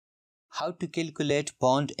How to calculate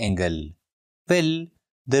bond angle? Well,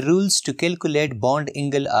 the rules to calculate bond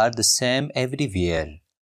angle are the same everywhere,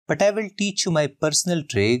 but I will teach you my personal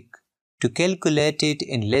trick to calculate it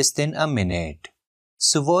in less than a minute.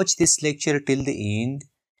 So watch this lecture till the end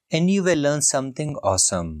and you will learn something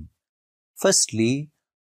awesome. Firstly,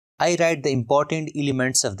 I write the important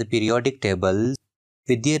elements of the periodic table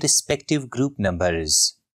with their respective group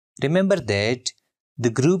numbers. Remember that the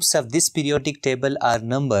groups of this periodic table are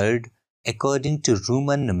numbered according to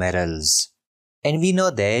Roman numerals. And we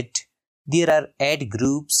know that there are 8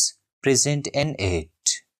 groups present in it.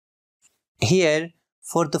 Here,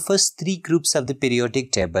 for the first 3 groups of the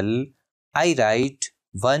periodic table, I write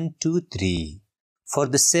 1, 2, 3. For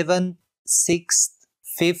the 7th, 6th,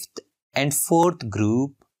 5th and 4th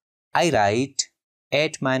group, I write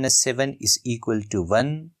 8 minus 7 is equal to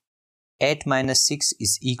 1, 8 minus 6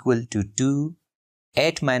 is equal to 2,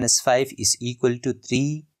 8 minus 5 is equal to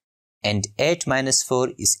 3, and 8 minus 4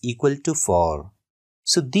 is equal to 4.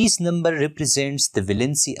 So these number represents the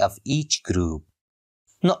valency of each group.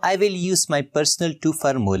 Now I will use my personal 2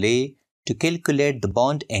 formulae to calculate the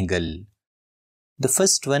bond angle. The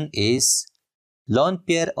first one is lone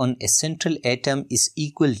pair on a central atom is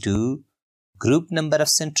equal to group number of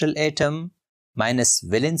central atom minus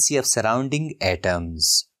valency of surrounding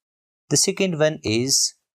atoms. The second one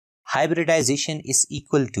is hybridization is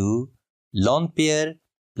equal to lone pair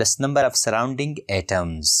plus number of surrounding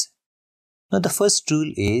atoms. Now the first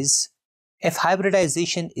rule is if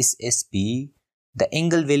hybridization is sp, the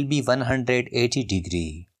angle will be 180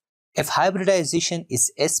 degree. If hybridization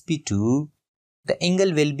is sp2, the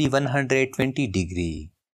angle will be 120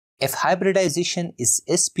 degree. If hybridization is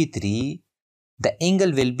sp3, the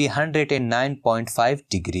angle will be 109.5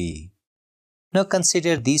 degree. Now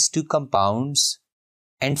consider these two compounds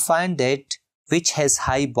and find that which has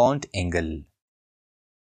high bond angle.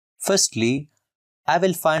 Firstly, I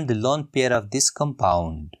will find the lone pair of this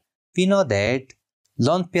compound. We know that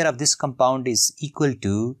lone pair of this compound is equal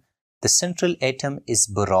to the central atom is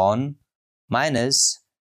boron minus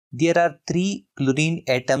there are 3 chlorine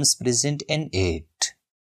atoms present in it.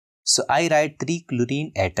 So I write 3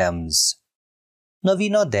 chlorine atoms. Now we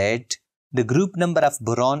know that the group number of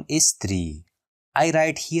boron is 3. I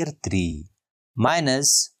write here 3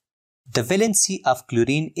 minus the valency of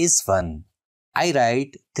chlorine is 1. I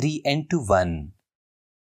write 3 into 1.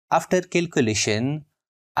 After calculation,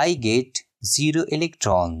 I get 0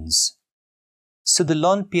 electrons. So the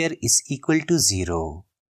lone pair is equal to 0.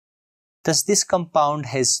 Thus this compound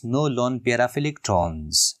has no lone pair of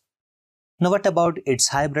electrons. Now what about its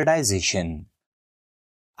hybridization?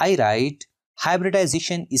 I write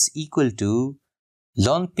hybridization is equal to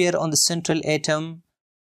lone pair on the central atom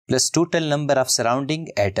plus total number of surrounding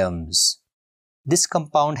atoms. This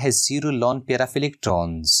compound has 0 lone pair of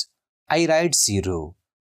electrons. I write 0.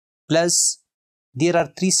 Plus, there are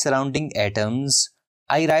 3 surrounding atoms.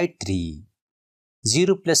 I write 3.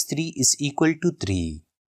 0 plus 3 is equal to 3.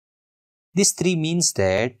 This 3 means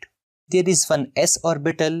that there is one s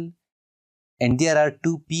orbital and there are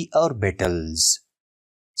 2 p orbitals.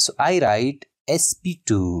 So I write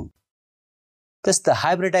sp2. Thus the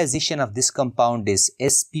hybridization of this compound is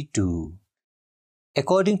sp2.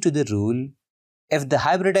 According to the rule, if the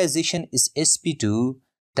hybridization is sp2,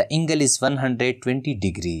 the angle is 120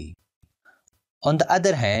 degree. On the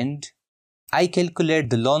other hand, I calculate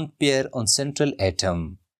the lone pair on central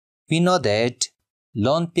atom. We know that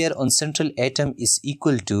lone pair on central atom is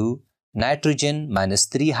equal to nitrogen minus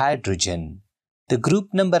 3 hydrogen. The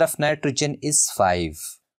group number of nitrogen is 5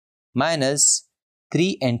 minus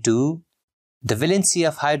 3 and 2. The valency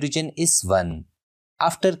of hydrogen is 1.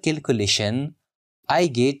 After calculation, I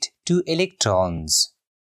get 2 electrons.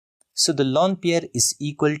 So the lone pair is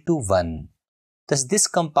equal to 1. Thus this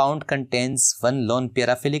compound contains 1 lone pair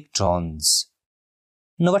of electrons.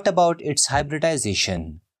 Now what about its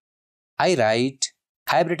hybridization? I write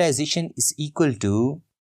hybridization is equal to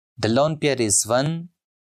the lone pair is 1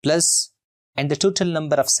 plus and the total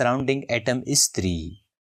number of surrounding atom is 3.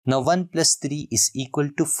 Now 1 plus 3 is equal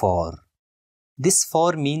to 4. This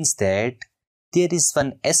 4 means that there is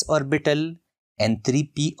one s orbital and 3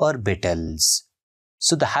 p orbitals.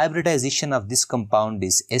 So the hybridization of this compound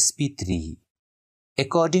is sp3.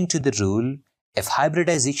 According to the rule, if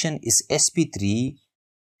hybridization is sp3,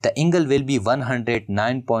 the angle will be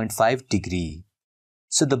 109.5 degree.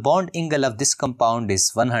 So the bond angle of this compound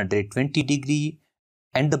is 120 degree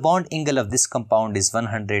and the bond angle of this compound is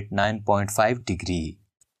 109.5 degree.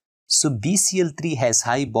 So BCl3 has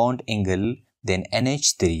high bond angle than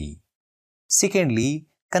NH3. Secondly,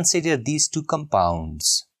 consider these two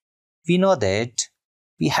compounds. We know that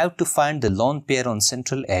we have to find the lone pair on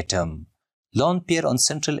central atom. Lone pair on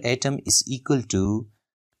central atom is equal to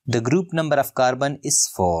the group number of carbon is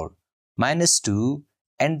 4 minus 2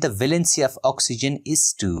 and the valency of oxygen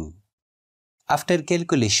is 2. After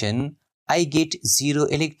calculation, I get 0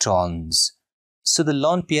 electrons. So the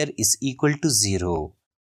lone pair is equal to 0.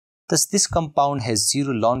 Thus this compound has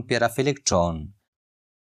 0 lone pair of electron.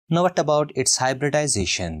 Now what about its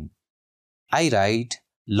hybridization? I write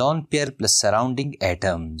lone pair plus surrounding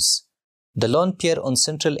atoms. The lone pair on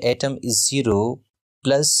central atom is 0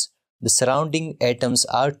 plus the surrounding atoms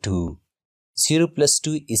are 2. 0 plus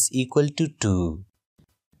 2 is equal to 2.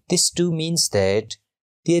 This 2 means that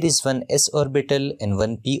there is one s orbital and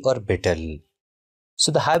one p orbital.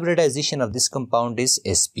 So the hybridization of this compound is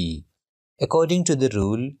sp. According to the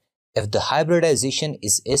rule, if the hybridization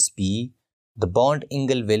is sp, the bond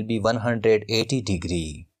angle will be 180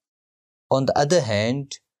 degree. On the other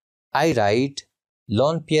hand, I write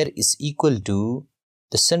lone pair is equal to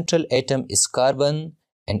the central atom is carbon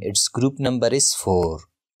and its group number is 4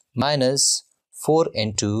 minus 4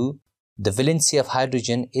 and 2, the valency of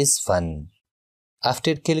hydrogen is 1.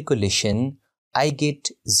 After calculation, I get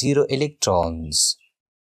 0 electrons.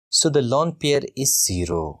 So the lone pair is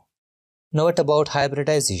 0. Now what about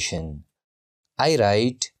hybridization? I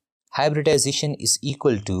write hybridization is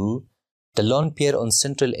equal to the lone pair on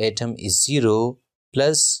central atom is 0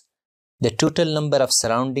 plus the total number of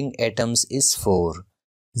surrounding atoms is 4.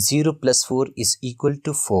 0 plus 4 is equal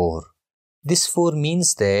to 4. This 4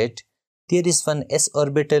 means that there is one s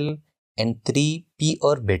orbital and 3 p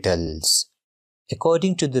orbitals.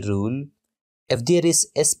 According to the rule, if there is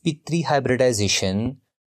sp3 hybridization,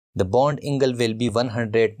 the bond angle will be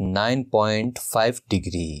 109.5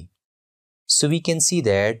 degree. So we can see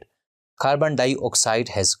that carbon dioxide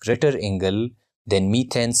has greater angle than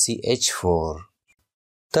methane CH4.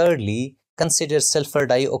 Thirdly, consider sulfur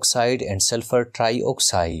dioxide and sulfur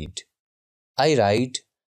trioxide. I write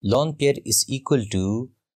lone pair is equal to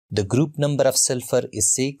the group number of sulfur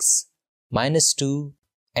is 6 minus 2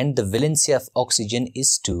 and the valency of oxygen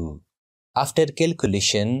is 2. After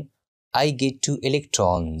calculation, I get 2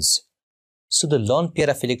 electrons. So the lone pair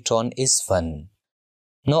of electron is 1.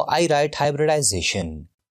 Now I write hybridization.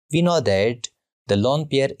 We know that the lone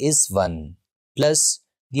pair is 1 plus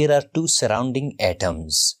there are 2 surrounding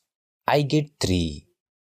atoms. I get 3.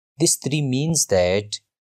 This 3 means that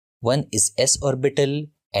 1 is s orbital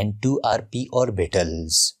and 2 are p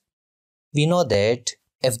orbitals. We know that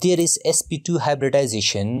if there is sp2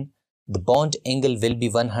 hybridization, the bond angle will be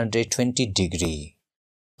 120 degree.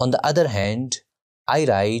 On the other hand, I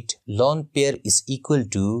write lone pair is equal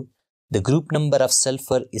to the group number of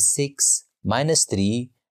sulfur is 6 minus 3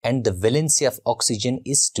 and the valency of oxygen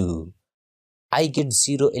is 2. I get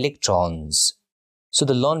 0 electrons. So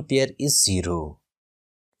the lone pair is 0.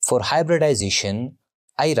 For hybridization,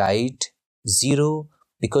 I write 0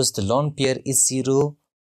 because the lone pair is 0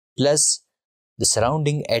 plus the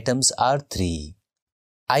surrounding atoms are 3.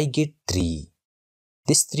 I get 3.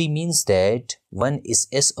 This 3 means that 1 is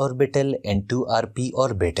s orbital and 2 are p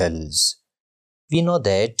orbitals. We know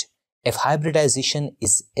that if hybridization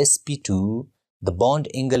is sp2, the bond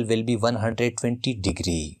angle will be 120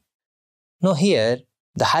 degree. Now here,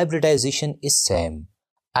 the hybridization is same.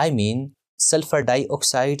 I mean, sulfur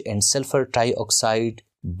dioxide and sulfur trioxide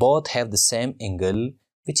both have the same angle,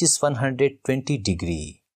 which is 120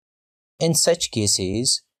 degree. In such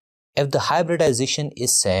cases, if the hybridization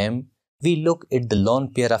is same, we look at the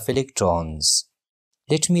lone pair of electrons.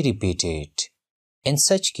 Let me repeat it. In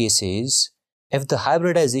such cases, if the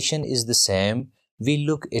hybridization is the same, we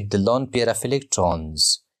look at the lone pair of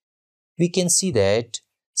electrons. We can see that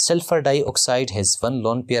sulfur dioxide has 1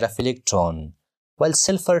 lone pair of electron, while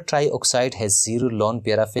sulfur trioxide has 0 lone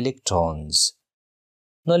pair of electrons.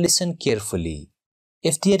 Now listen carefully.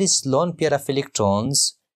 If there is lone pair of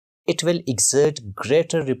electrons, it will exert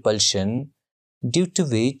greater repulsion, due to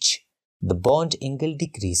which the bond angle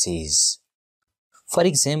decreases. For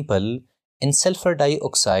example, in sulfur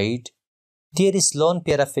dioxide, there is lone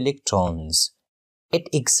pair of electrons. It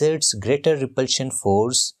exerts greater repulsion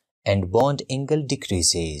force and bond angle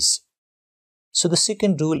decreases. So the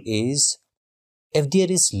second rule is, if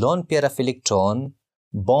there is lone pair of electron,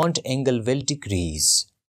 bond angle will decrease.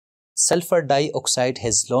 Sulfur dioxide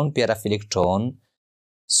has lone pair of electron,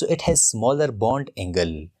 so it has smaller bond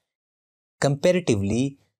angle.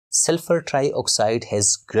 Comparatively, sulfur trioxide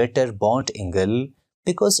has greater bond angle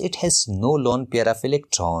because it has no lone pair of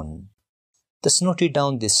electron. Thus note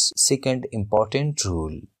down this second important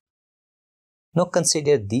rule. Now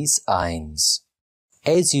consider these ions.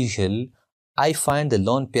 As usual, I find the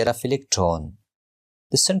lone pair of electron.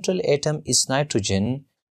 The central atom is nitrogen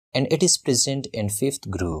and it is present in fifth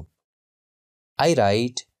group. I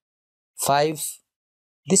write 5.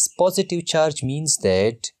 This positive charge means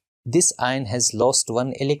that this ion has lost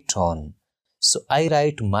one electron. So I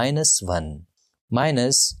write -1.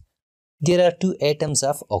 Minus, there are 2 atoms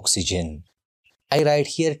of oxygen. I write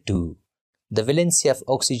here 2. The valency of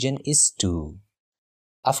oxygen is 2.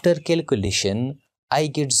 After calculation, I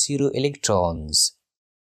get 0 electrons.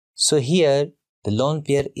 So here the lone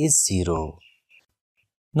pair is 0.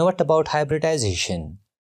 Now what about hybridization?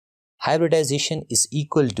 Hybridization is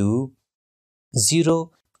equal to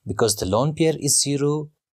 0 because the lone pair is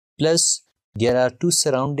 0 plus there are 2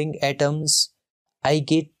 surrounding atoms. I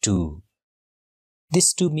get 2.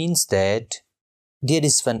 This 2 means that there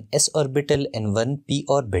is one s orbital and one p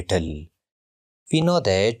orbital. We know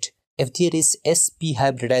that if there is sp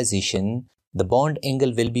hybridization, the bond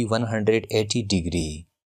angle will be 180 degree.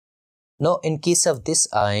 Now in case of this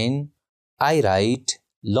ion, I write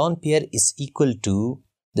lone pair is equal to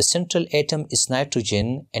the central atom is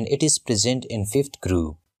nitrogen and it is present in fifth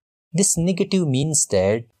group. This negative means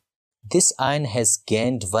that this ion has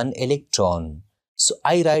gained one electron. So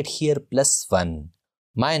I write here +1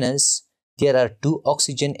 minus there are 2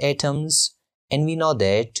 oxygen atoms and we know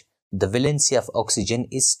that the valency of oxygen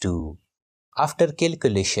is 2. After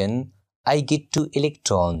calculation, I get 2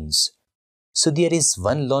 electrons. So there is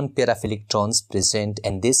one lone pair of electrons present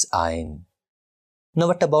in this ion. Now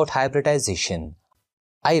what about hybridization?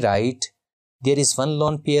 I write there is one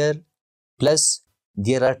lone pair plus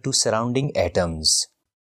there are 2 surrounding atoms.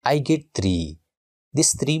 I get 3.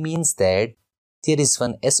 This 3 means that there is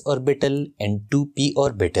one s orbital and 2 p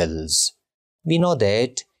orbitals. We know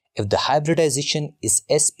that if the hybridization is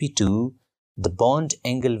sp2, the bond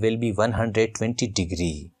angle will be 120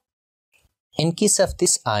 degree. In case of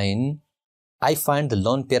this ion, I find the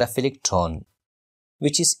lone pair of electron,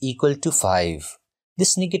 which is equal to 5.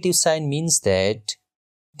 This negative sign means that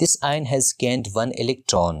this ion has gained one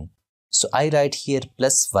electron. So I write here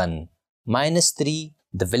 +1 minus 3,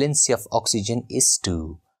 the valency of oxygen is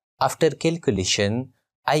 2. After calculation,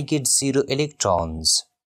 I get 0 electrons.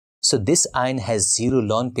 So this ion has 0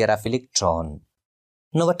 lone pair of electron.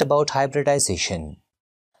 Now what about hybridization?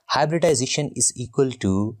 Hybridization is equal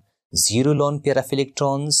to 0 lone pair of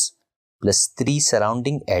electrons plus 3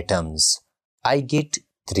 surrounding atoms. I get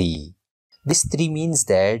 3. This 3 means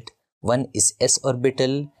that one is s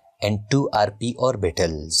orbital and 2 are p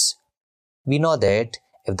orbitals. We know that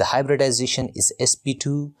if the hybridization is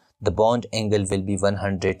sp2, the bond angle will be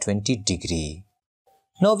 120 degree.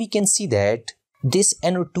 Now we can see that this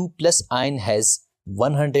NO2 plus ion has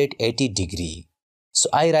 180 degree. So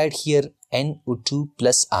I write here NO2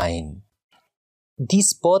 plus ion.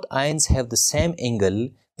 These both ions have the same angle,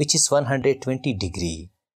 which is 120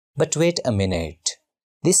 degree. But wait a minute.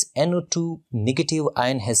 This NO2 negative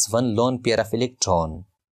ion has one lone pair of electron.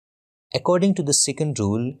 According to the second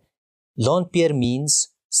rule, lone pair means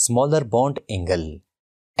smaller bond angle.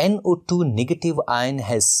 NO2 negative ion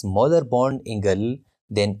has smaller bond angle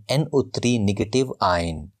than NO3 negative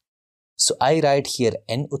ion. So I write here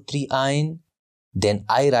NO3 ion, then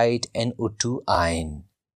I write NO2 ion.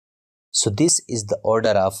 So this is the order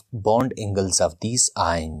of bond angles of these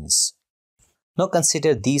ions. Now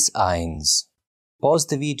consider these ions. Pause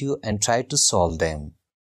the video and try to solve them.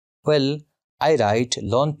 Well, I write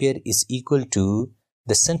lone pair is equal to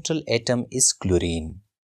the central atom is chlorine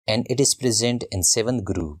and it is present in 7th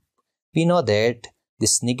group. We know that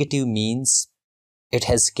this negative means it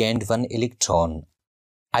has gained one electron.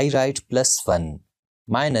 I write +1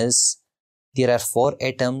 minus there are 4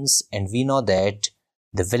 atoms and we know that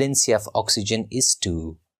the valency of oxygen is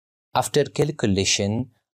 2. After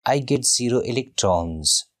calculation, I get 0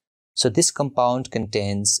 electrons. So this compound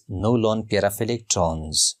contains no lone pair of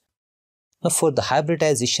electrons. Now for the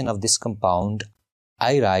hybridization of this compound,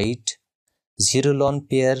 I write 0 lone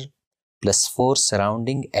pair plus 4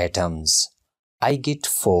 surrounding atoms. I get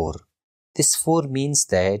 4. This 4 means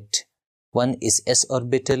that one is s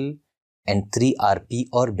orbital and 3 are p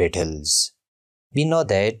orbitals. We know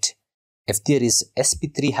that if there is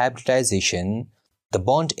sp3 hybridization, the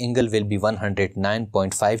bond angle will be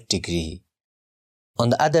 109.5 degree. On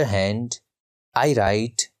the other hand, I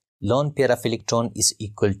write lone pair of electron is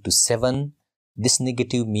equal to 7. This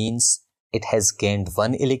negative means it has gained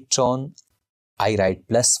one electron. I write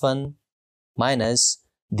 +1 minus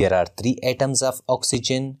there are 3 atoms of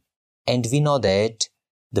oxygen and we know that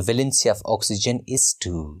the valency of oxygen is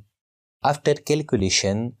 2. After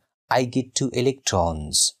calculation, I get 2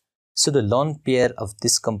 electrons. So the lone pair of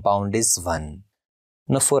this compound is 1.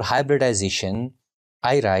 Now for hybridization,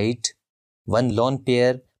 I write 1 lone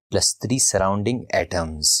pair plus 3 surrounding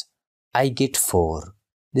atoms. I get 4.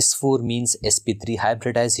 This 4 means sp3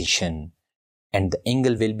 hybridization and the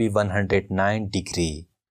angle will be 109 degree.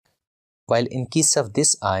 While in case of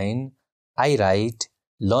this ion, I write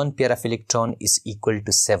lone pair of electron is equal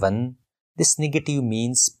to 7. This negative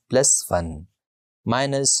means plus 1.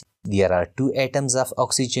 Minus, there are 2 atoms of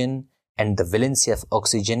oxygen and the valency of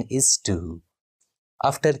oxygen is 2.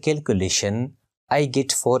 After calculation, I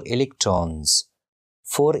get 4 electrons.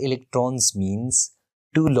 4 electrons means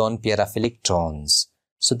 2 lone pair of electrons.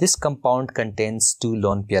 So this compound contains 2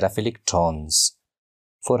 lone pair of electrons.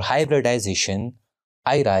 For hybridization,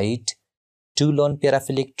 I write 2 lone pair of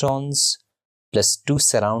electrons plus 2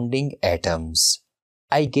 surrounding atoms.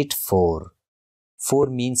 I get 4. 4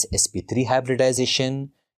 means sp3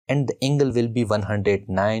 hybridization and the angle will be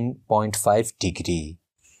 109.5 degree.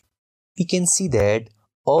 We can see that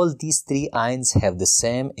all these 3 ions have the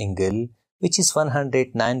same angle, which is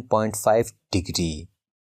 109.5 degree.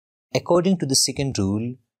 According to the second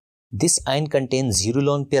rule, this ion contains 0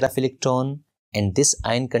 lone pair of electron and this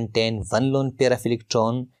ion contains 1 lone pair of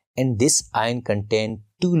electron and this ion contains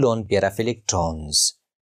 2 lone pair of electrons.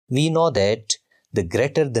 We know that the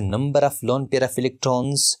greater the number of lone pair of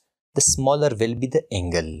electrons, the smaller will be the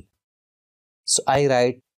angle. So I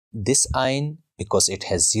write this ion because it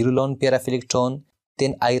has 0 lone pair of electron.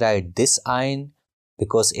 Then I write this ion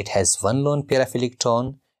because it has 1 lone pair of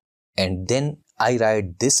electron. And then I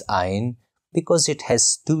write this ion because it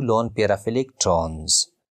has 2 lone pair of electrons.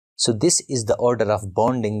 So this is the order of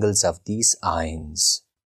bond angles of these ions.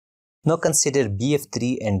 Now consider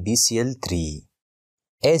BF3 and BCl3.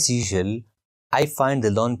 As usual, I find the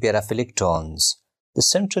lone pair of electrons. The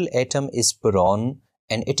central atom is boron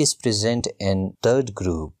and it is present in third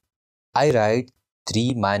group. I write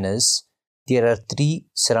 3 minus. There are 3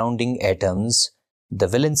 surrounding atoms. The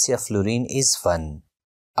valency of fluorine is 1.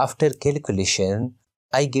 After calculation,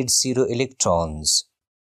 I get 0 electrons.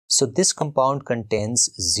 So this compound contains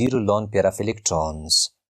 0 lone pair of electrons.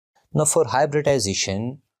 Now for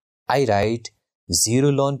hybridization, I write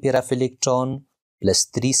 0 lone pair of electron plus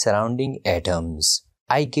 3 surrounding atoms.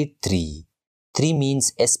 I get 3. 3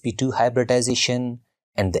 means sp2 hybridization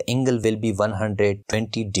and the angle will be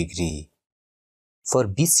 120 degree. For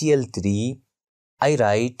BCl3, I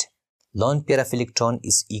write lone pair of electron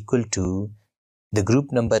is equal to, the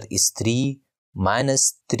group number is 3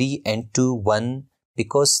 minus 3 and 2, 1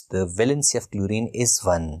 because the valency of chlorine is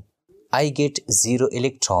 1. I get 0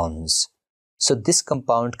 electrons. So this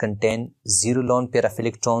compound contains 0 lone pair of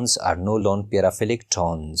electrons or no lone pair of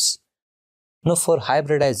electrons. Now for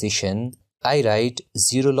hybridization, I write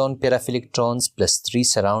 0 lone pair of electrons plus 3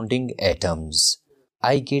 surrounding atoms.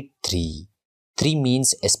 I get 3. 3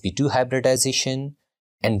 means sp2 hybridization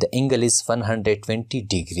and the angle is 120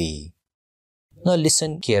 degree. Now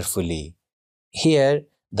listen carefully. Here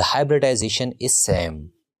the hybridization is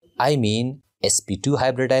same. I mean sp2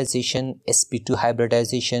 hybridization,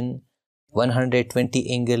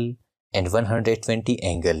 120 angle and 120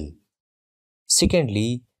 angle.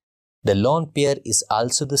 Secondly, the lone pair is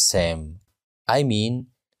also the same. I mean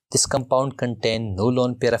this compound contains no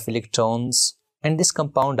lone pair of electrons and this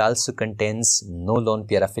compound also contains no lone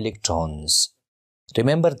pair of electrons.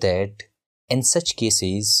 Remember that in such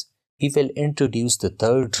cases, we will introduce the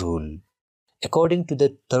third rule. According to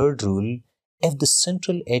the third rule, if the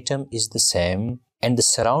central atom is the same and the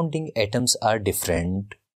surrounding atoms are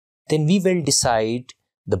different, then we will decide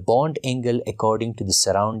the bond angle according to the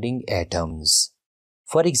surrounding atoms.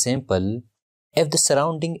 For example, if the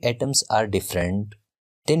surrounding atoms are different,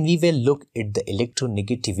 then we will look at the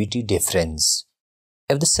electronegativity difference.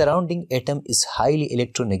 If the surrounding atom is highly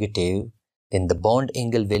electronegative, then the bond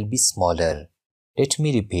angle will be smaller. Let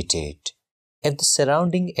me repeat it. If the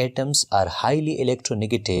surrounding atoms are highly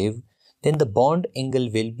electronegative, then the bond angle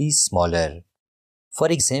will be smaller.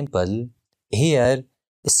 For example, here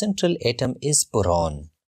the central atom is boron,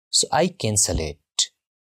 so I cancel it.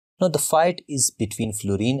 Now the fight is between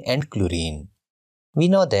fluorine and chlorine. We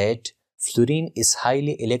know that fluorine is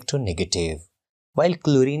highly electronegative, while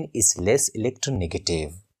chlorine is less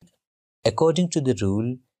electronegative. According to the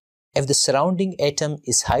rule, if the surrounding atom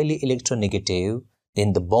is highly electronegative,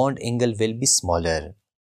 then the bond angle will be smaller.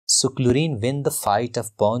 So chlorine wins the fight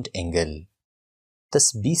of bond angle.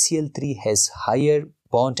 Thus BCl3 has higher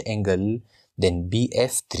bond angle than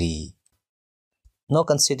BF3. Now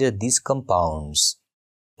consider these compounds.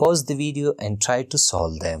 Pause the video and try to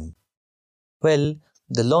solve them. Well,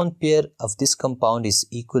 the lone pair of this compound is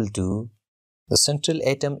equal to, the central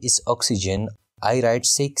atom is oxygen. I write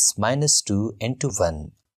 6 minus 2 into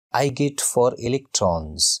 1. I get 4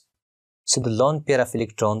 electrons. So the lone pair of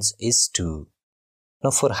electrons is 2.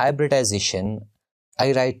 Now for hybridization,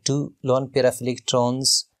 I write 2 lone pair of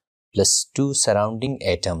electrons plus 2 surrounding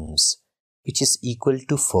atoms, which is equal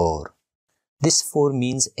to 4. This 4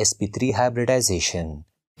 means sp3 hybridization,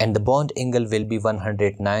 and the bond angle will be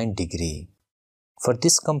 109 degree. For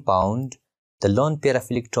this compound, the lone pair of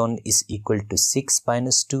electron is equal to 6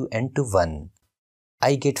 minus 2 and to 1.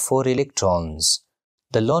 I get 4 electrons.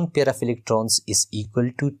 The lone pair of electrons is equal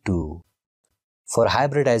to 2. For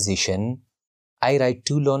hybridization, I write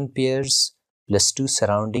 2 lone pairs plus 2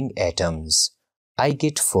 surrounding atoms. I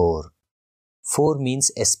get 4. 4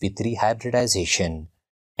 means sp3 hybridization,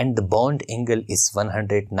 and the bond angle is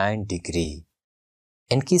 109 degree.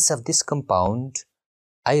 In case of this compound,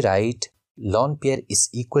 I write lone pair is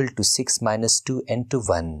equal to 6 minus 2 and to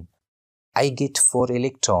 1. I get 4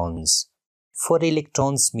 electrons. 4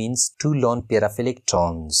 electrons means 2 lone pair of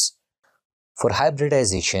electrons. For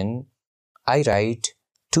hybridization, I write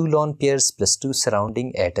 2 lone pairs plus 2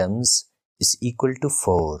 surrounding atoms is equal to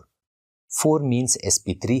 4. 4 means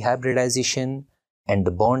sp3 hybridization, and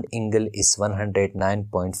the bond angle is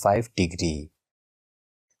 109.5 degree.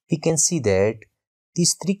 We can see that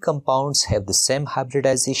these 3 compounds have the same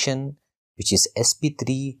hybridization, which is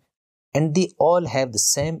sp3, and they all have the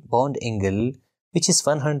same bond angle, which is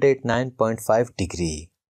 109.5 degree.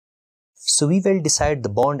 So we will decide the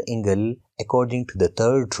bond angle according to the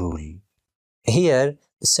third rule. Here,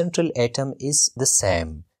 the central atom is the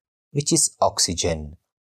same, which is oxygen.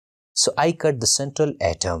 So I cut the central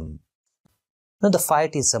atom. Now the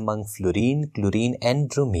fight is among fluorine, chlorine and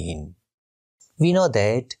bromine. We know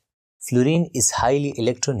that fluorine is highly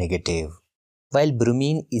electronegative, while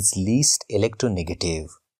bromine is least electronegative.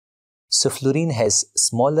 So fluorine has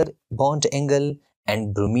smaller bond angle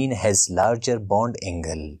and bromine has larger bond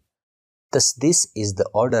angle. Thus this is the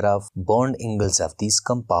order of bond angles of these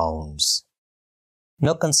compounds.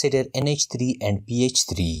 Now consider NH3 and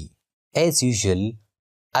PH3. As usual,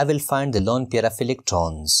 I will find the lone pair of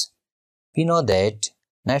electrons. We know that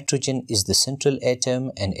nitrogen is the central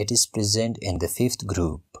atom and it is present in the 5th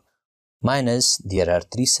group. Minus there are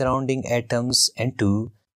 3 surrounding atoms and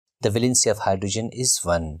 2, the valency of hydrogen is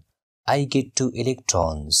 1. I get 2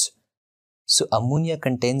 electrons. So ammonia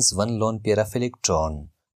contains 1 lone pair of electron.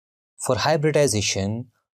 For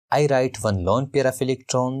hybridization, I write 1 lone pair of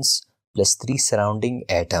electrons plus 3 surrounding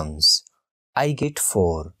atoms. I get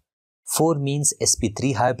 4. 4 means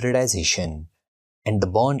sp3 hybridization, and the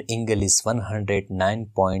bond angle is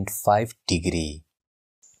 109.5 degree.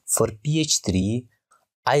 For pH3,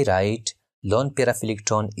 I write lone pair of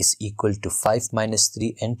electron is equal to 5 minus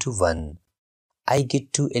 3 and to 1. I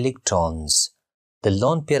get 2 electrons. The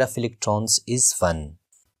lone pair of electrons is 1.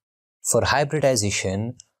 For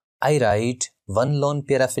hybridization, I write 1 lone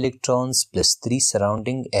pair of electrons plus 3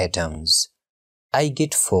 surrounding atoms. I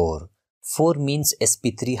get 4. 4 means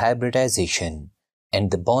sp3 hybridization,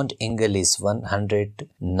 and the bond angle is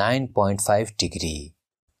 109.5 degree.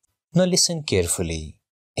 Now listen carefully.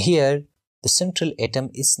 Here, the central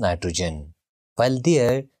atom is nitrogen, while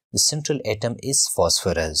there, the central atom is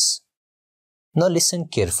phosphorus. Now listen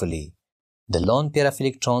carefully. The lone pair of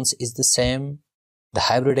electrons is the same, the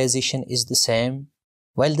hybridization is the same,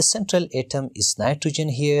 while the central atom is nitrogen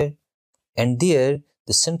here, and there,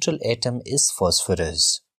 the central atom is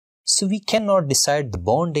phosphorus. So we cannot decide the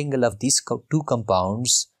bond angle of these 2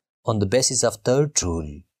 compounds on the basis of third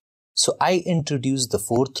rule. So I introduce the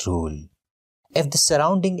fourth rule. If the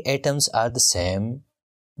surrounding atoms are the same,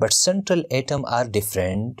 but central atom are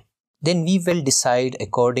different, then we will decide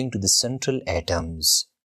according to the central atoms.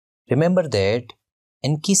 Remember that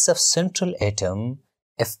in case of central atom,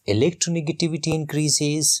 if electronegativity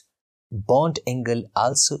increases, bond angle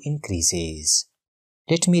also increases.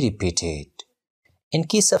 Let me repeat it. In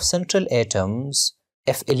case of central atoms,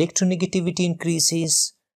 if electronegativity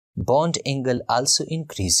increases, bond angle also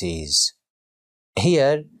increases.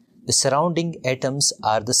 Here, the surrounding atoms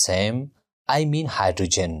are the same, I mean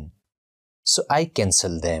hydrogen. So I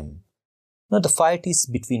cancel them. Now the fight is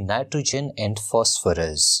between nitrogen and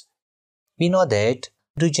phosphorus. We know that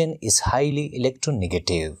hydrogen is highly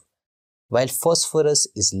electronegative, while phosphorus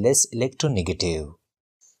is less electronegative.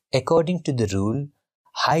 According to the rule,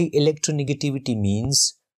 high electronegativity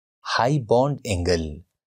means high bond angle.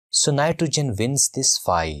 So nitrogen wins this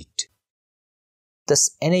fight. Thus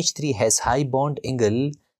NH3 has high bond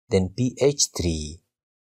angle than PH3.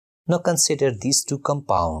 Now consider these 2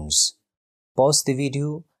 compounds. Pause the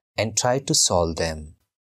video and try to solve them.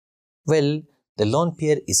 Well, the lone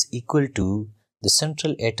pair is equal to the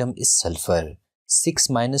central atom is sulfur, 6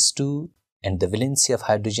 minus 2, and the valency of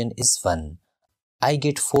hydrogen is 1. I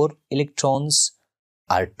get 4 electrons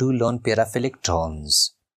are 2 lone pair of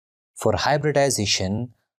electrons. For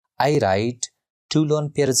hybridization, I write 2 lone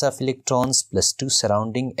pairs of electrons plus 2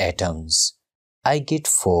 surrounding atoms. I get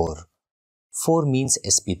 4. 4 means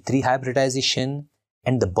sp3 hybridization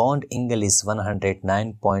and the bond angle is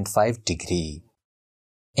 109.5 degree.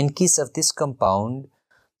 In case of this compound,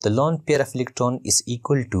 the lone pair of electron is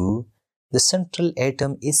equal to the central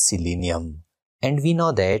atom is selenium and we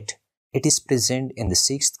know that it is present in the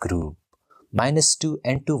 6th group, -2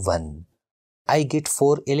 and 2 1. I get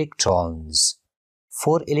 4 electrons.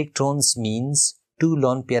 4 electrons means 2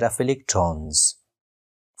 lone pair of electrons.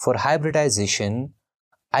 For hybridization,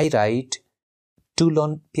 I write 2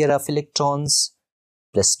 lone pair of electrons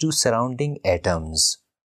plus 2 surrounding atoms.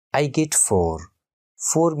 I get 4.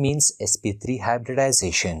 4 means sp3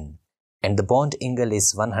 hybridization and the bond angle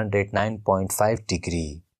is 109.5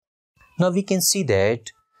 degree. Now we can see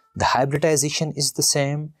that the hybridization is the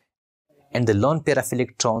same and the lone pair of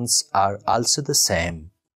electrons are also the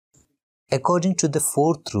same. According to the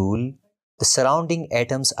 4th rule, the surrounding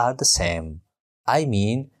atoms are the same. I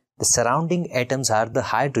mean, the surrounding atoms are the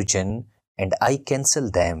hydrogen and I cancel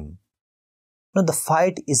them. Now the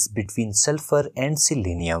fight is between sulfur and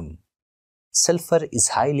selenium. Sulfur is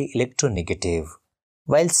highly electronegative,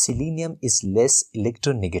 while selenium is less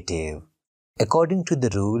electronegative. According to the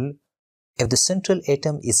rule, if the central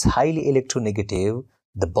atom is highly electronegative,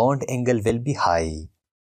 the bond angle will be high.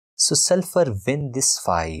 So sulfur wins this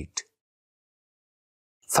fight.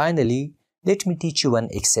 Finally, let me teach you one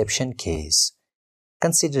exception case.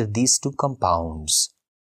 Consider these two compounds.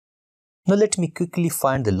 Now let me quickly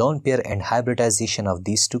find the lone pair and hybridization of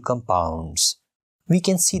these two compounds. We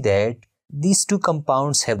can see that these two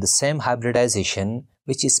compounds have the same hybridization,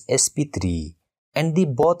 which is sp3, and they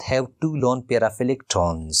both have 2 lone pair of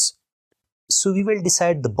electrons. So we will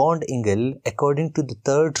decide the bond angle according to the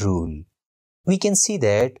 3rd rule. We can see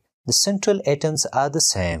that the central atoms are the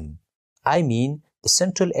same. I mean, the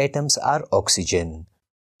central atoms are oxygen.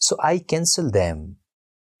 So I cancel them.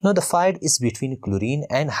 Now the fight is between chlorine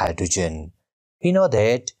and hydrogen. We know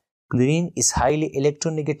that chlorine is highly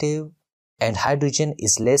electronegative and hydrogen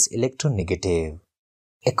is less electronegative.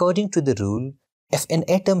 According to the rule, if an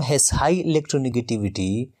atom has high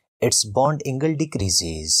electronegativity, its bond angle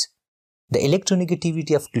decreases. The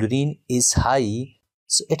electronegativity of chlorine is high,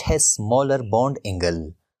 so it has smaller bond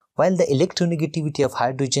angle, while the electronegativity of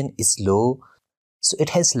hydrogen is low, so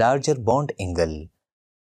it has larger bond angle.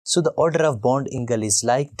 So the order of bond angle is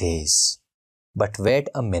like this. But wait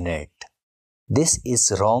a minute. This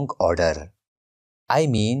is wrong order. I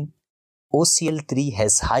mean, OCl3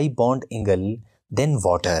 has high bond angle than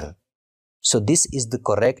water. So this is the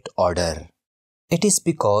correct order. It is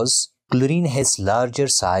because chlorine has larger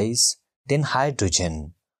size than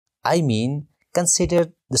hydrogen. I mean,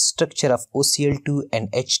 consider the structure of OCl2 and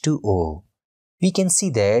H2O. We can see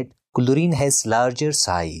that chlorine has larger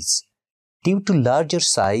size. Due to larger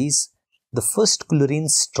size, the first chlorine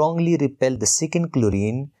strongly repels the second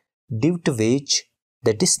chlorine, due to which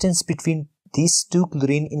the distance between these two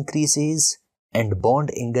chlorine increases and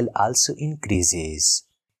bond angle also increases.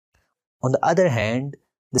 On the other hand,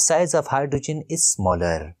 the size of hydrogen is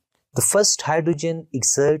smaller. The first hydrogen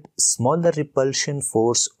exerts smaller repulsion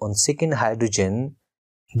force on second hydrogen,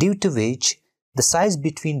 due to which the size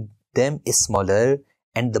between them is smaller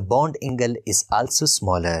and the bond angle is also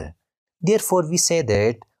smaller. Therefore, we say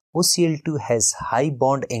that OCl2 has high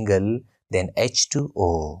bond angle than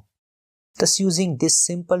H2O. Thus, using this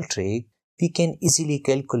simple trick, we can easily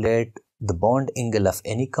calculate the bond angle of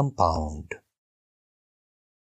any compound.